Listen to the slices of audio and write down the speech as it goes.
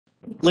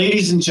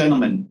Ladies and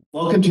gentlemen,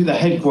 welcome to the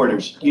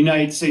headquarters,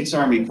 United States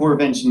Army Corps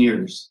of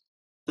Engineers.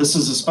 This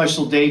is a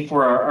special day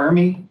for our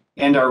Army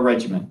and our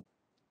regiment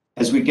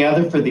as we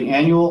gather for the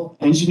annual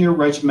Engineer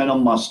Regimental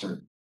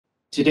Muster.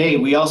 Today,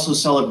 we also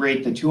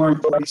celebrate the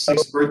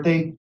 246th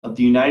birthday of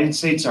the United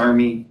States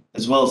Army,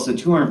 as well as the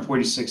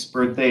 246th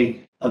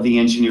birthday of the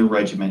Engineer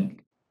Regiment.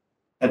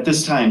 At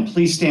this time,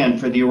 please stand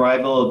for the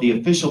arrival of the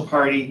official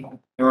party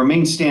and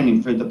remain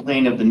standing for the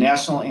playing of the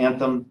national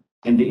anthem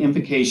and the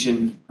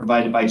invocation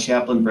provided by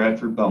Chaplain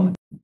Bradford Bowman.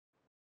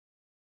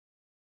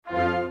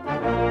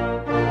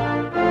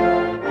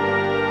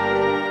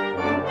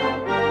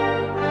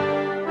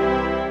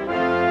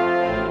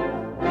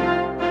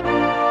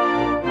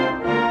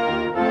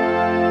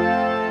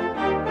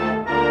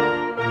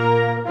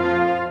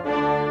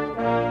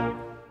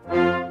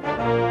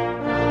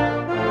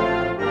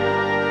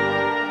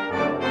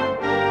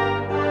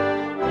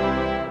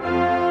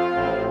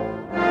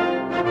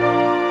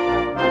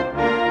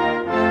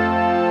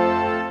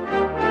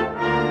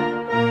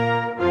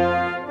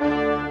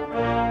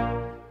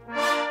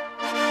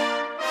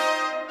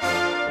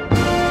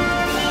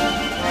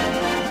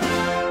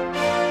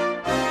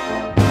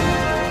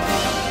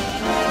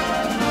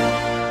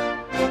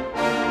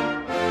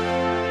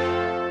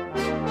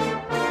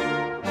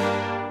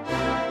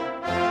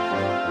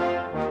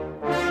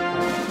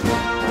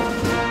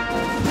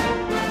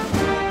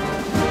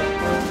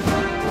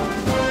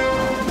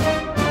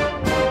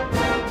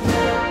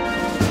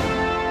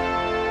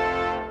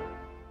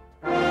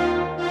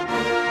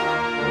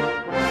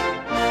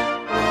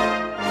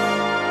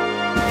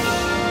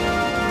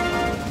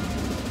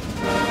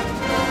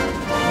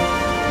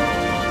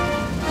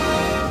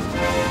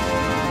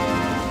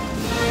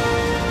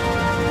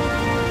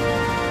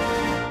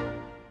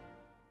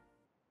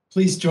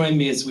 Please join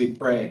me as we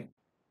pray.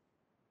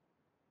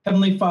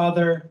 Heavenly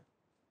Father,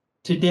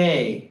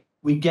 today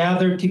we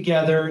gather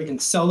together in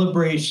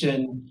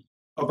celebration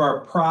of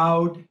our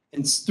proud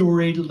and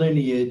storied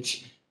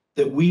lineage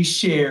that we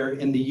share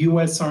in the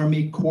U.S.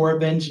 Army Corps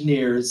of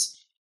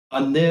Engineers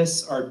on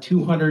this, our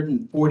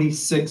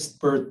 246th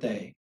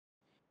birthday.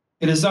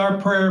 It is our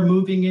prayer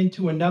moving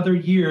into another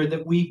year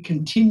that we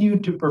continue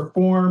to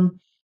perform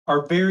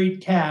our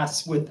varied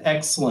tasks with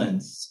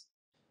excellence.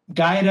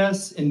 Guide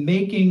us in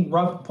making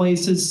rough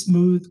places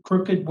smooth,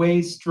 crooked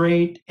ways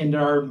straight, and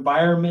our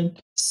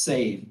environment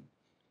safe.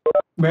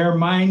 May our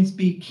minds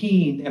be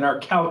keen and our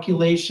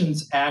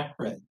calculations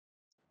accurate.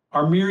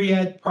 Our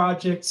myriad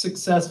projects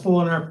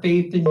successful and our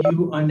faith in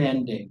you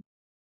unending.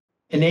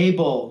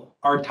 Enable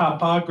our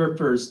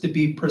topographers to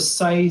be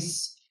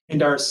precise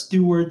and our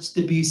stewards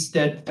to be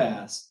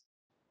steadfast.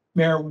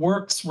 May our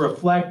works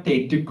reflect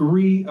a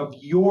degree of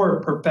your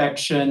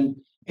perfection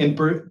and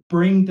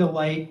bring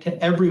delight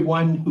to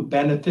everyone who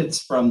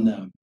benefits from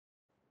them.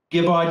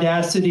 Give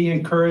audacity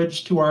and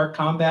courage to our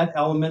combat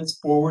elements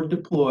forward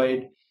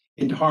deployed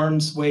in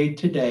harm's way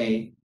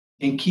today,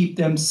 and keep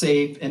them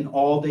safe in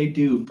all they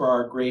do for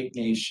our great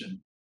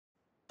nation.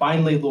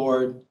 Finally,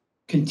 Lord,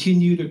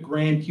 continue to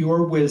grant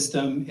your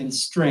wisdom and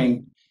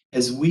strength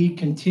as we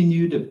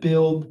continue to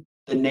build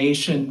the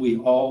nation we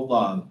all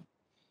love.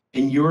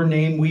 In your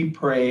name we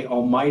pray,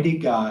 Almighty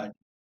God,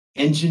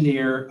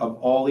 engineer of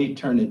all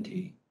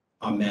eternity.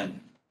 Amen.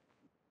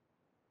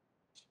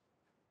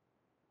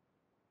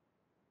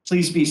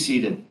 Please be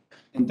seated.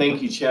 And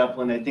thank you,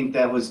 Chaplain. I think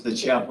that was the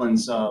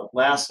chaplain's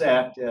last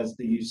act as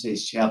the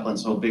USACE chaplain,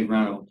 so a big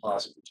round of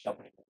applause for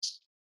Chaplain.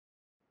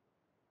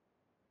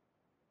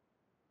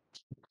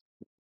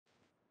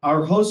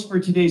 Our hosts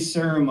for today's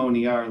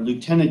ceremony are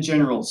Lieutenant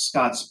General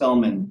Scott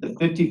Spellmon, the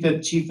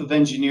 55th Chief of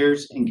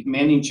Engineers and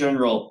Commanding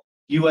General,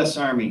 U.S.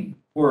 Army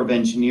Corps of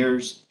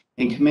Engineers,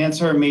 and Command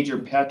Sergeant Major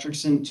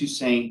Patrickson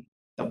Toussaint,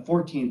 the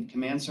 14th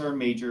Command Sergeant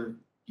Major,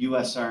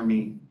 U.S.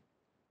 Army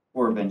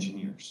Corps of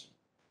Engineers.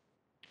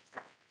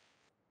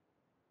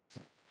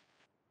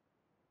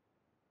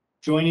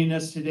 Joining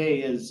us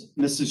today is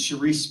Mrs.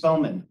 Cherie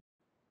Spellmon,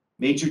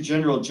 Major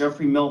General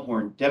Jeffrey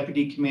Milhorn,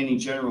 Deputy Commanding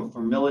General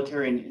for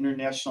Military and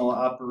International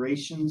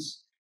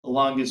Operations,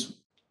 along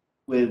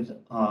with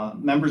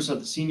members of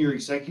the Senior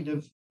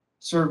Executive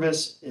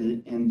Service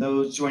and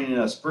those joining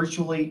us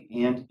virtually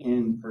and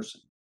in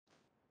person.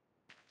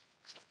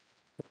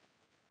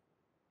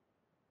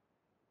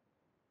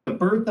 The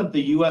birth of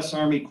the U.S.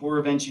 Army Corps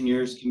of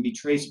Engineers can be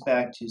traced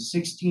back to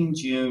 16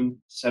 June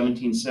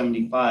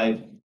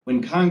 1775,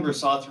 when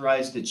Congress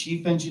authorized the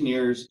chief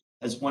engineers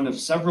as one of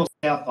several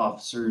staff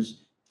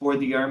officers for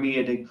the Army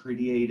it had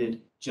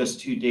created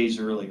just 2 days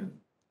earlier.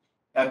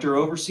 After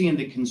overseeing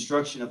the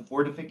construction of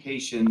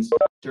fortifications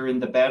during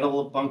the Battle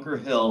of Bunker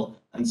Hill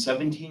on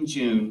 17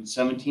 June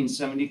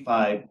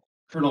 1775,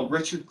 Colonel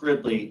Richard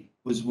Gridley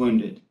was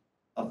wounded.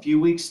 A few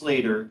weeks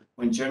later,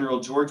 when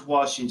General George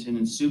Washington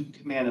assumed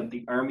command of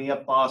the Army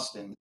at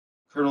Boston,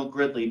 Colonel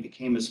Gridley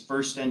became his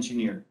first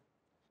engineer.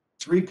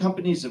 3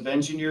 companies of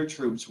engineer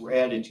troops were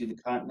added to the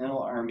Continental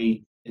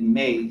Army in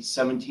May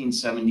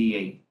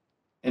 1778,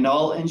 and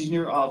all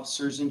engineer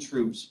officers and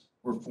troops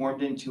were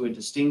formed into a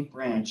distinct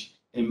branch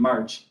in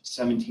March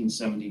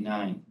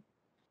 1779.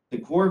 The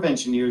Corps of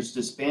Engineers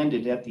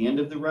disbanded at the end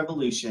of the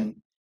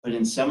Revolution, but in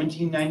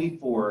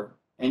 1794,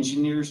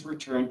 engineers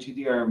returned to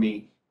the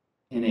Army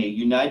in a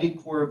united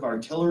corps of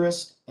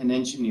artillerists and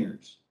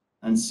engineers.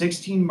 On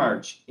 16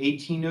 March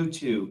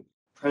 1802,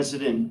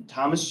 President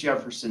Thomas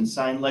Jefferson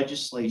signed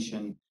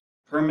legislation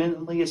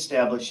permanently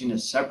establishing a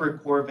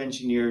separate Corps of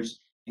Engineers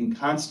and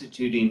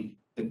constituting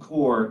the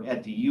Corps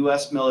at the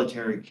U.S.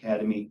 Military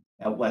Academy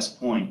at West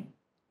Point.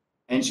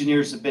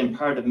 Engineers have been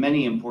part of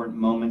many important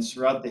moments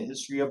throughout the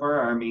history of our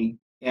Army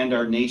and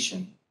our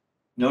nation.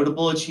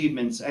 Notable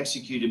achievements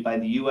executed by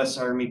the U.S.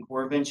 Army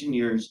Corps of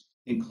Engineers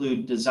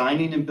include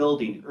designing and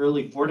building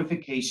early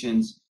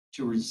fortifications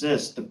to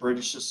resist the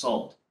British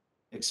assault,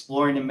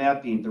 exploring and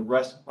mapping the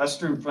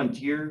western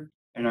frontier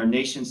and our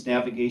nation's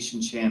navigation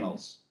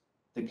channels,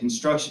 the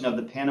construction of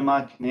the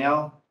Panama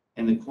Canal,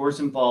 and the Corps'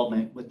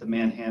 involvement with the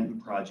Manhattan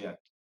Project.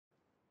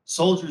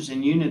 Soldiers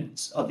and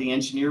units of the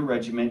Engineer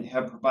Regiment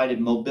have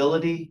provided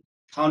mobility,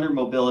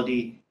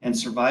 counter-mobility, and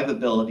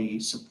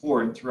survivability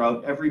support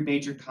throughout every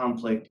major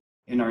conflict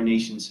in our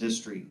nation's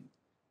history.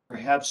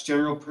 Perhaps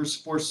General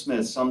Percival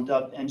Smith summed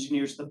up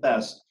engineers the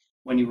best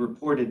when he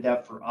reported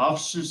that for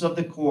officers of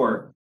the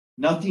Corps,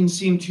 nothing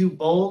seemed too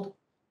bold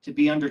to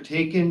be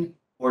undertaken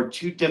or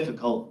too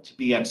difficult to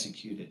be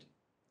executed.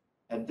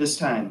 At this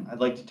time, I'd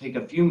like to take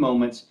a few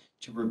moments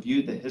to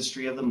review the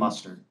history of the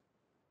muster.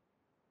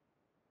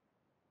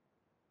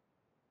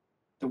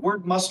 The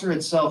word muster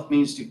itself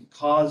means to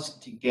cause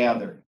to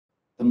gather.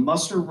 The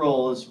muster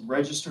roll is a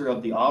register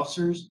of the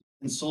officers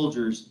and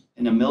soldiers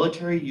in a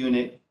military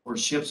unit or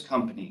ship's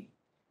company.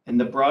 In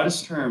the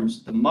broadest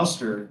terms, the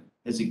muster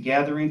is a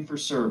gathering for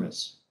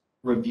service,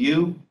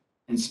 review,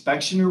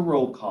 inspection, or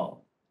roll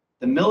call.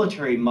 The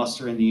military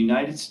muster in the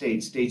United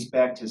States dates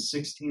back to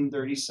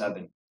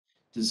 1637,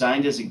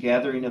 designed as a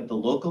gathering of the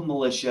local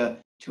militia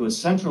to a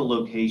central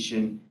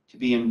location to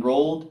be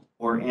enrolled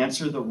or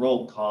answer the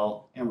roll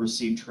call and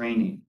receive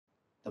training.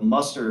 The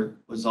muster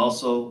was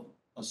also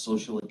a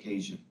social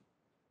occasion.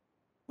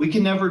 We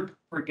can never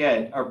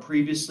forget our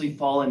previously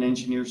fallen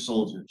engineer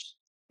soldiers.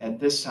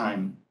 At this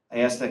time, I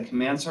ask that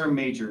Command Sergeant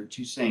Major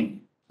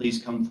Toussaint please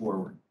come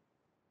forward.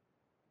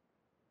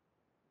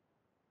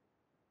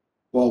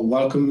 Well,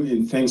 welcome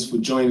and thanks for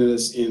joining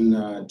us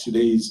in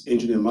today's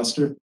Engineer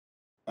Muster.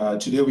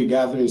 Today we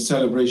gather in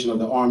celebration of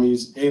the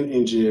Army's and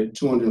Engineer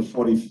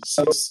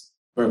 246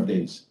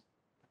 birthdays.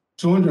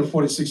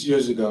 246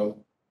 years ago,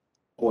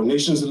 our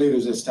nation's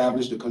leaders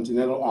established the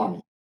Continental Army.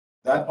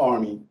 That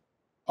army,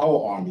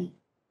 our army,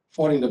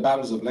 fought in the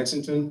battles of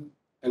Lexington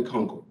and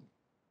Concord.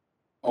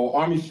 Our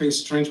army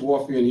faced trench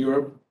warfare in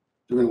Europe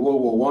during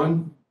World War I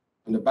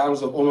and the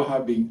battles of Omaha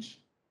Beach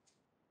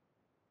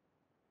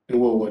in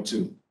World War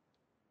II.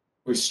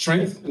 With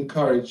strength and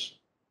courage,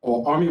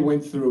 our army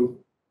went through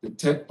the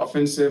Tet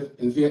Offensive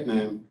in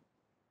Vietnam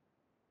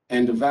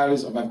and the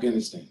valleys of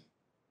Afghanistan.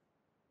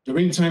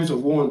 During times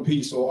of war and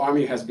peace, our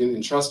army has been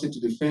entrusted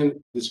to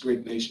defend this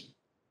great nation,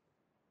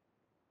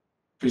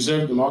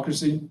 preserve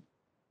democracy,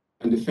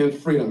 and defend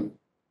freedom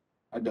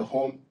at the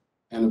home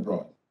and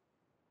abroad.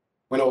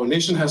 When our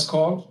nation has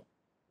called,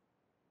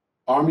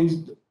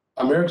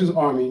 America's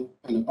Army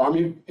and the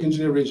Army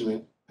Engineer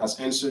Regiment has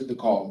answered the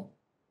call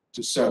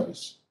to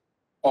service,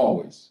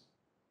 always.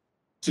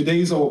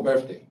 Today is our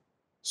birthday.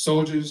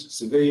 Soldiers,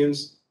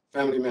 civilians,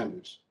 family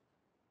members.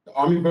 The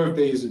Army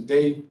birthday is a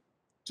day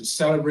to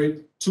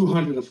celebrate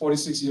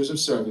 246 years of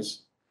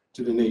service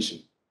to the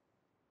nation.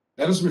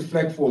 Let us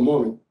reflect for a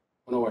moment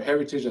on our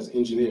heritage as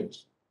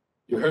engineers.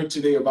 You heard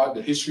today about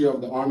the history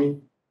of the Army,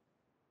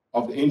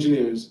 of the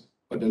engineers,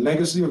 but the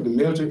legacy of the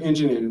military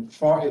engineer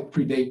far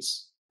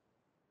predates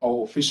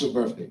our official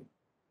birthday.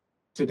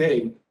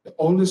 Today, the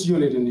oldest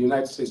unit in the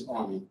United States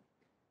Army,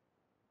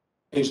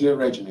 Engineer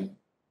Regiment,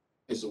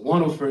 is the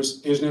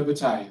 101st Engineer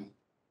Battalion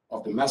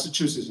of the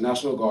Massachusetts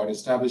National Guard,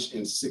 established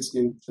in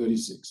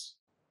 1636.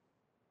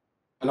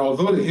 And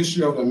although the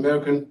history of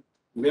American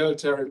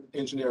military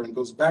engineering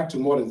goes back to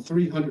more than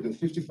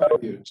 355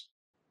 years,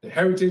 the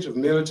heritage of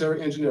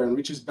military engineering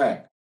reaches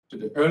back to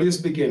the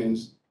earliest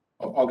beginnings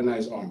of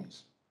organized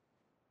armies.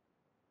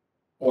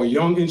 Our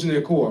young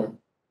engineer corps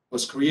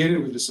was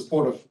created with the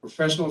support of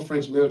professional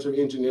French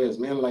military engineers,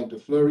 men like de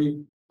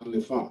Fleury and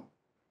Lefont.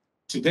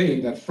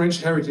 Today, that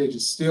French heritage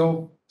is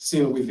still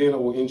seen within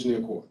our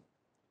engineer corps.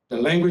 The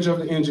language of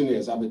the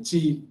engineers,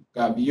 Abati,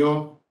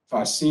 Gabillon,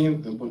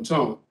 Fascine, and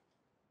Ponton,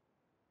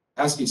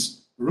 has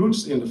its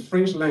roots in the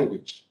French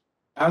language,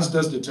 as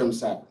does the term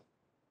sabre.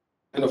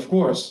 And of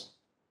course,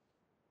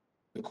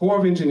 the Corps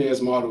of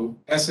Engineers motto,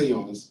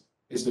 Essayons,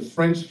 is the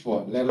French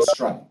for let us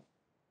try.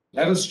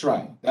 Let us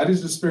try. That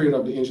is the spirit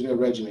of the Engineer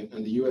Regiment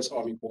and the U.S.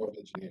 Army Corps of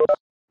Engineers.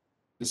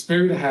 The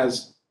spirit that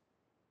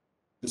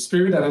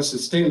has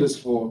sustained us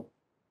for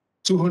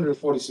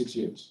 246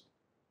 years.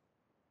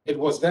 It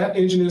was that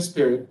engineer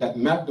spirit that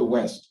mapped the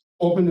West,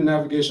 opened the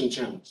navigation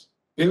channels,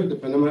 built the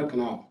Panama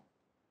Canal,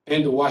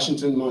 and the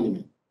Washington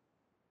Monument.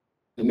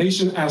 The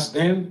nation asked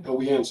then, and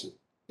we answered.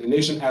 The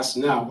nation asks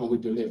now, and we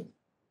deliver.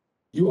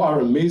 You are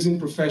amazing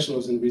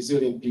professionals and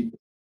resilient people.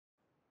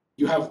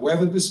 You have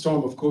weathered the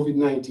storm of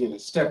COVID-19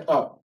 and stepped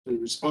up in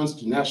response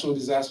to national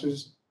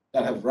disasters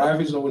that have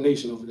ravaged our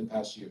nation over the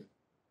past year.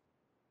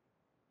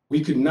 We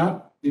could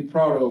not be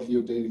prouder of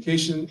your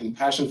dedication and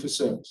passion for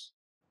service.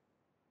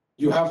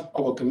 You have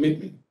our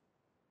commitment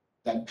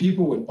that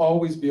people will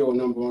always be our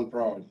number one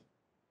priority.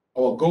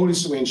 Our goal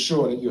is to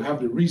ensure that you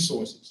have the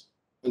resources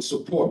and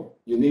support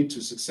you need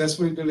to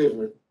successfully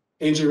deliver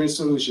engineering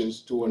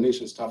solutions to our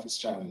nation's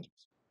toughest challenges.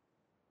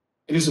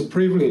 It is a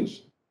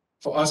privilege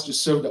for us to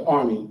serve the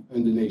Army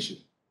and the nation.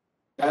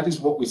 That is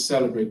what we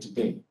celebrate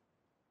today.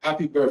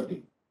 Happy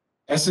birthday.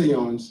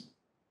 Essayons,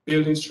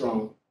 building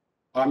strong,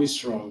 Army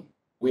strong,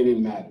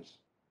 winning matters.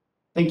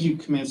 Thank you,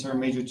 Command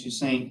Sergeant Major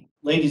Toussaint.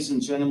 Ladies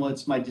and gentlemen,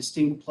 it's my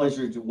distinct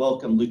pleasure to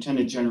welcome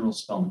Lieutenant General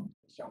Spellmon.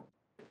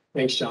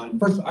 Thanks, John.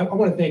 First, I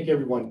want to thank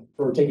everyone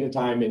for taking the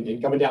time and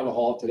coming down the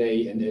hall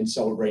today and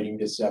celebrating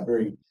this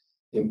very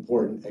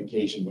important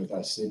occasion with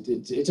us.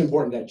 It's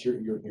important that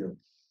you're here.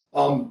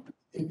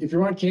 If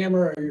you're on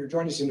camera or you're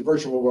joining us in the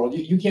virtual world,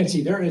 you can't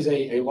see there is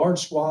a large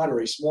squad or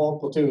a small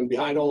platoon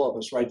behind all of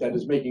us, right, that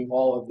is making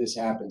all of this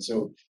happen.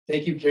 So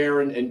thank you,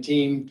 Karen and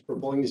team, for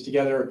pulling this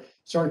together.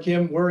 Sergeant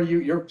Kim, where are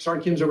you?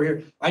 Sergeant Kim's over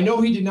here. I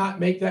know he did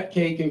not make that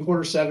cake in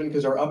Q7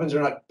 because our ovens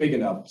are not big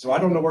enough. So I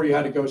don't know where you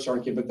had to go,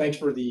 Sergeant Kim, but thanks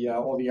for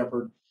all the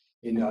effort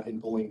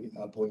in pulling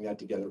that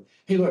together.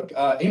 Hey, look,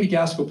 Amy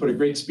Gaskell put a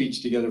great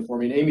speech together for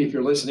me. And Amy, if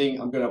you're listening,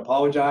 I'm going to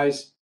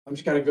apologize. I'm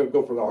just going to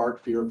go for the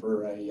heart here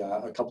for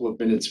a couple of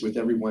minutes with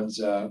everyone's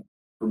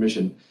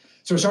permission.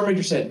 So Sergeant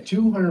Major said,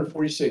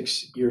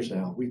 246 years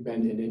now, we've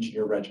been an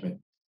engineer regiment.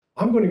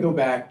 I'm going to go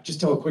back,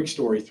 just tell a quick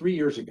story. 3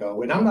 years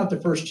ago, and I'm not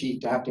the first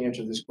chief to have to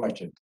answer this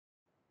question,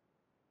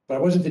 but I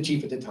wasn't the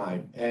chief at the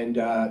time.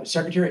 And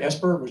Secretary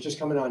Esper was just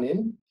coming on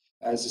in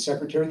as the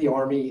Secretary of the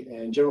Army,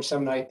 and General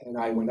Semonite and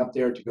I went up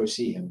there to go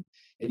see him.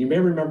 And you may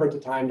remember at the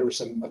time, there were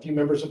a few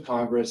members of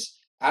Congress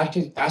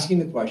asking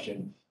the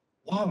question,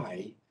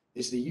 why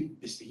is the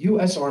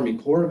U.S. Army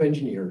Corps of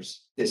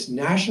Engineers, this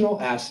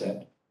national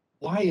asset,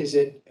 why is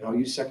it, and I'll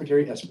use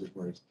Secretary Esper's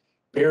words,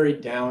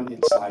 buried down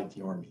inside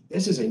the Army?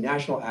 This is a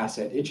national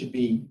asset. It should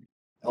be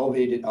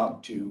elevated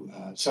up to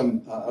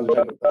some other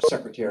type of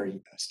secretary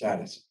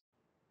status.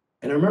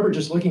 And I remember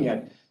just looking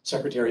at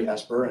Secretary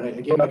Esper, and I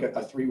gave like a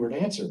 3-word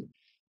answer,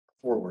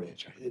 4-word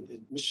answer.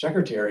 Mr.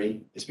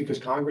 Secretary, it's because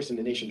Congress and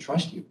the nation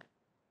trust you,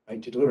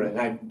 right, to deliver it.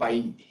 And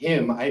by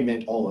him, I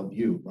meant all of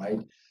you, right?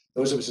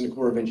 Those of us in the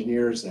Corps of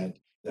Engineers that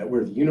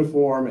wear the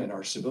uniform and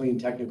our civilian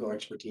technical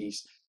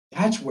expertise,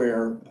 that's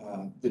where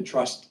the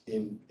trust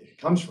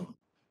comes from,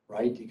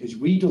 right? Because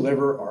we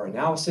deliver our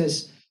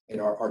analysis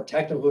and our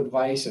technical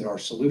advice and our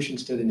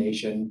solutions to the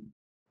nation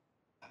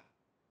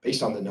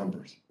based on the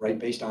numbers, right?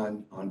 Based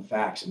on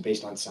facts and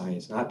based on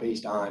science, not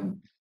based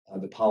on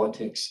the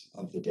politics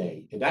of the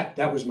day. And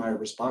that was my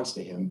response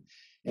to him.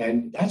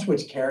 And that's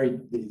what's carried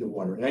the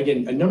water. And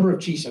again, a number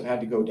of chiefs have had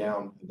to go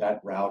down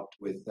that route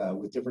with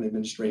different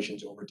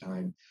administrations over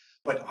time.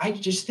 But I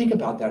just think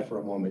about that for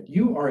a moment.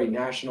 You are a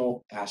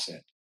national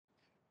asset.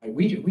 Right?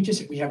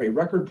 We have a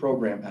record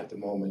program at the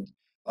moment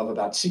of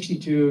about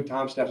 62,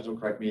 Tom Steffens will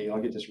correct me,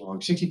 I'll get this wrong,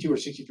 62 or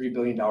 $63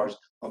 billion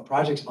of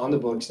projects on the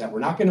books that we're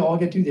not going to all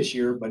get to this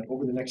year, but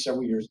over the next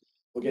several years,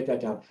 we'll get that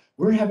down.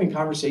 We're having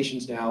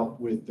conversations now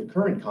with the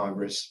current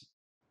Congress,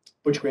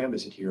 Butch Graham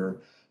isn't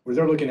here, where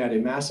they're looking at a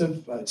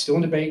massive, it's still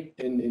in debate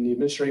in the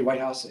administrative White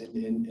House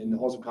and in the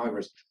halls of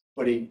Congress,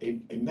 but a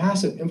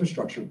massive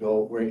infrastructure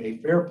bill where a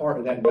fair part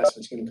of that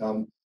investment is going to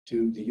come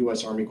to the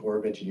U.S. Army Corps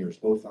of Engineers,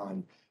 both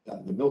on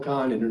the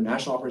MILCON,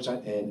 International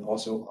Operations side, and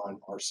also on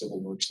our civil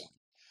works side.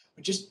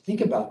 But just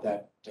think about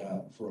that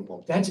for a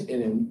moment. That's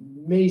an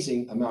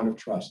amazing amount of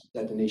trust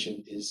that the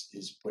nation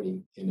is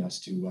putting in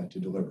us to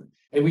deliver.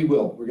 And we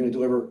will. We're going to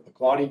deliver a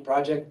quality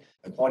project,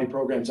 a quality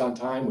programs on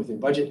time within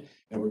budget,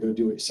 and we're going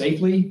to do it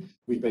safely.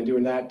 We've been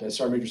doing that, as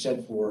Sergeant Major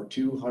said, for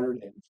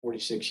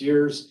 246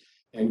 years,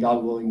 and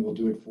God willing, we'll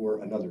do it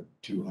for another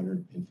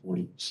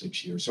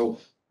 246 years. So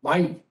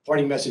my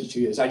parting message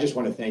to you is I just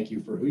want to thank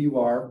you for who you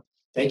are.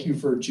 Thank you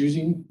for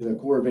choosing the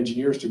Corps of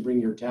Engineers to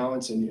bring your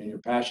talents and your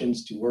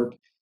passions to work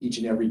each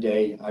and every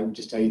day. I would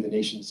just tell you the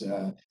nation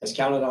has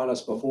counted on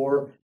us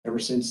before, ever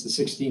since the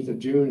 16th of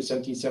June,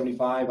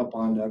 1775 up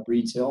on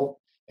Breeds Hill,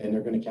 and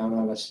they're going to count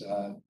on us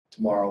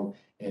tomorrow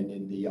and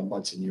in the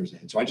months and years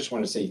ahead. So I just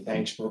want to say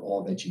thanks for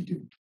all that you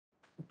do.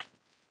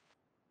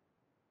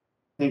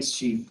 Thanks,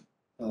 Chief.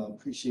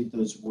 Appreciate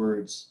those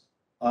words.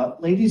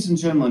 Ladies and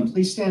gentlemen,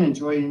 please stand and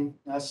join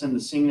us in the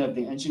singing of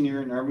the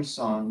Engineer and Army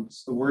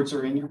songs. The words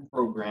are in your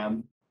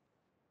program.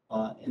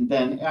 And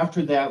then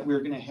after that,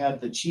 we're going to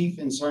have the Chief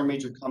and Sergeant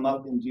Major come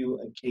up and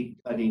do a cake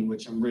cutting,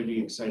 which I'm really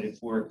excited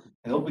for.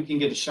 I hope we can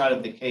get a shot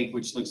of the cake,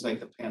 which looks like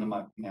the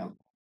Panama Canal.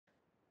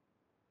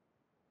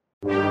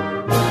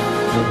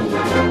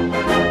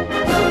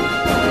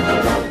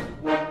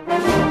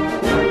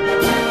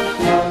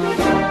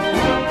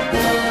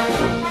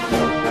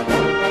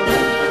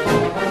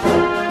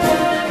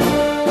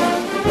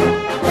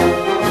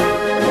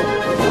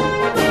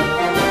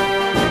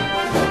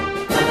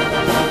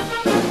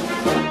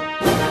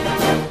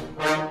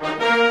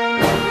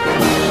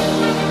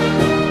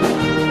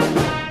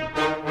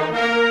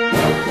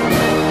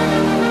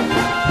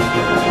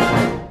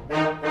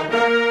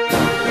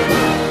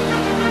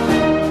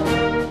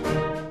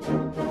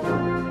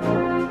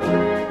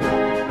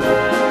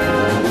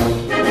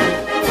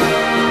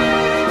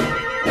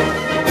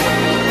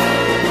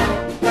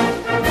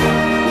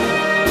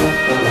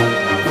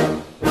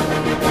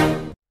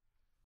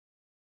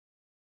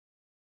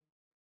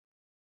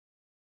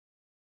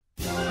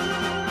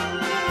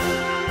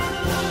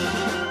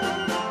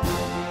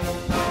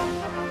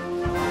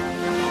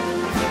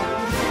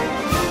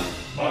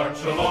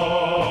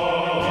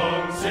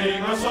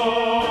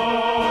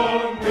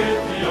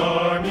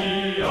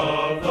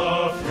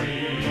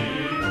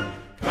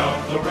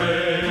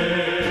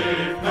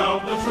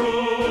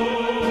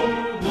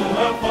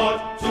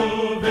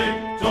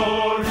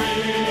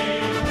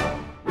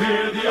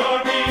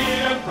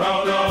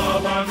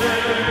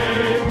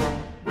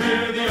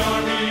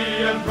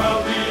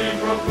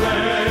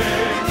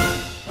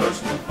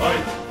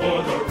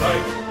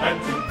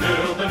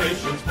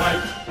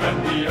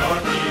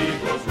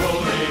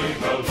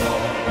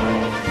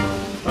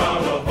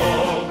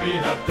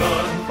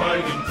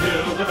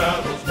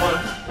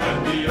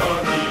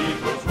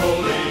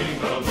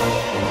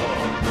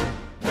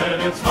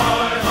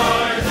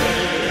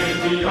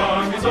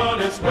 Army's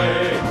on its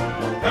way.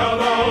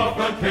 Held off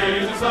the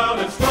cages out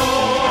and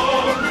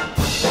strong.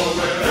 For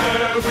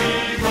wherever we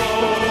go,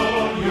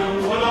 you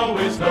will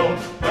always know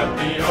that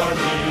the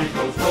Army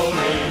goes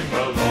rolling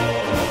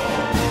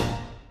along.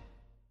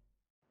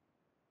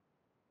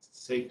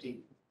 Safety.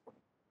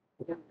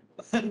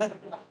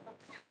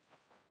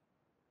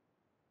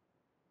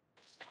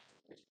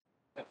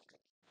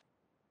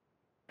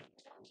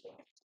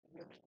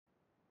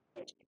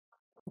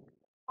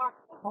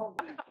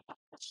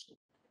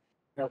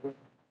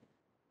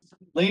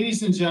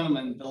 Ladies and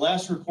gentlemen, the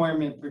last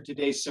requirement for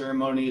today's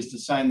ceremony is to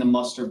sign the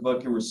muster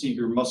book and receive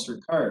your muster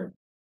card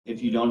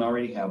if you don't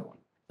already have one.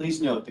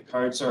 Please note the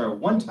cards are a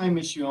one-time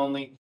issue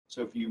only,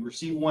 so if you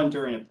receive one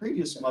during a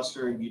previous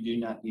muster, you do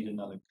not need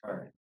another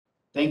card.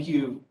 Thank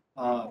you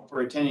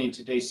for attending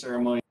today's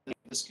ceremony.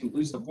 This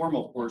concludes the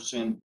formal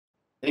portion.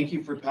 Thank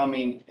you for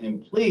coming,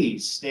 and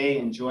please stay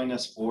and join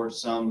us for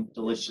some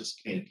delicious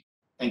cake.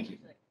 Thank you.